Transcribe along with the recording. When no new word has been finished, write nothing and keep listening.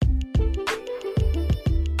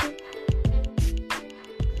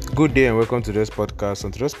Good day and welcome to today's podcast.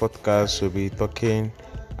 On today's podcast, we'll be talking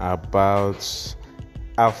about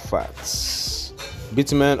alphats.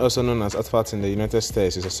 Bitumen, also known as alphats in the United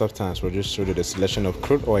States, is a substance produced through the distillation of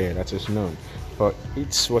crude oil that is known for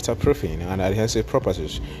its waterproofing and adhesive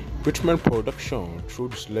properties. Bitumen production through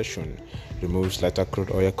distillation removes lighter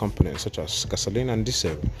crude oil components such as gasoline and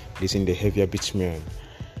diesel, leaving the heavier bitumen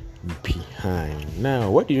behind.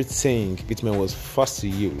 Now, what do you think bitumen was first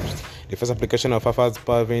used? The first application of alphat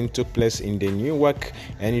paving took place in the Newark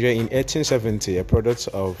area in 1870, a product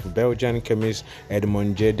of Belgian chemist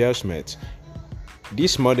Edmond J. Delsmet.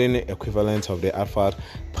 This modern equivalent of the alphat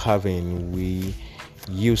paving we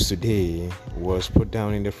use today was put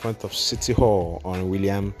down in the front of City Hall on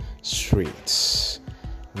William Street.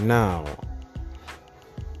 Now,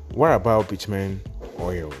 what about bitumen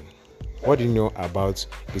oil? What do you know about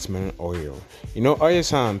bitumen oil? Oil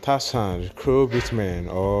sand, tar sand, crude bitumen,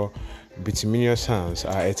 or bituminous sands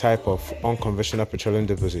are a type of unconventional petroleum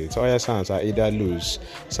deposit. Oil sands are either loose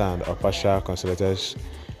sand or partial consolidated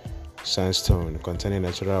sandstone containing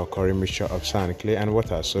natural occurring mixture of sand, clay, and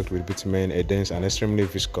water soaked with bitumen, a dense and extremely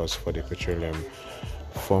viscous for the petroleum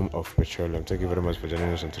form of petroleum. Thank you very much for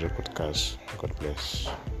joining us on today's podcast. God bless.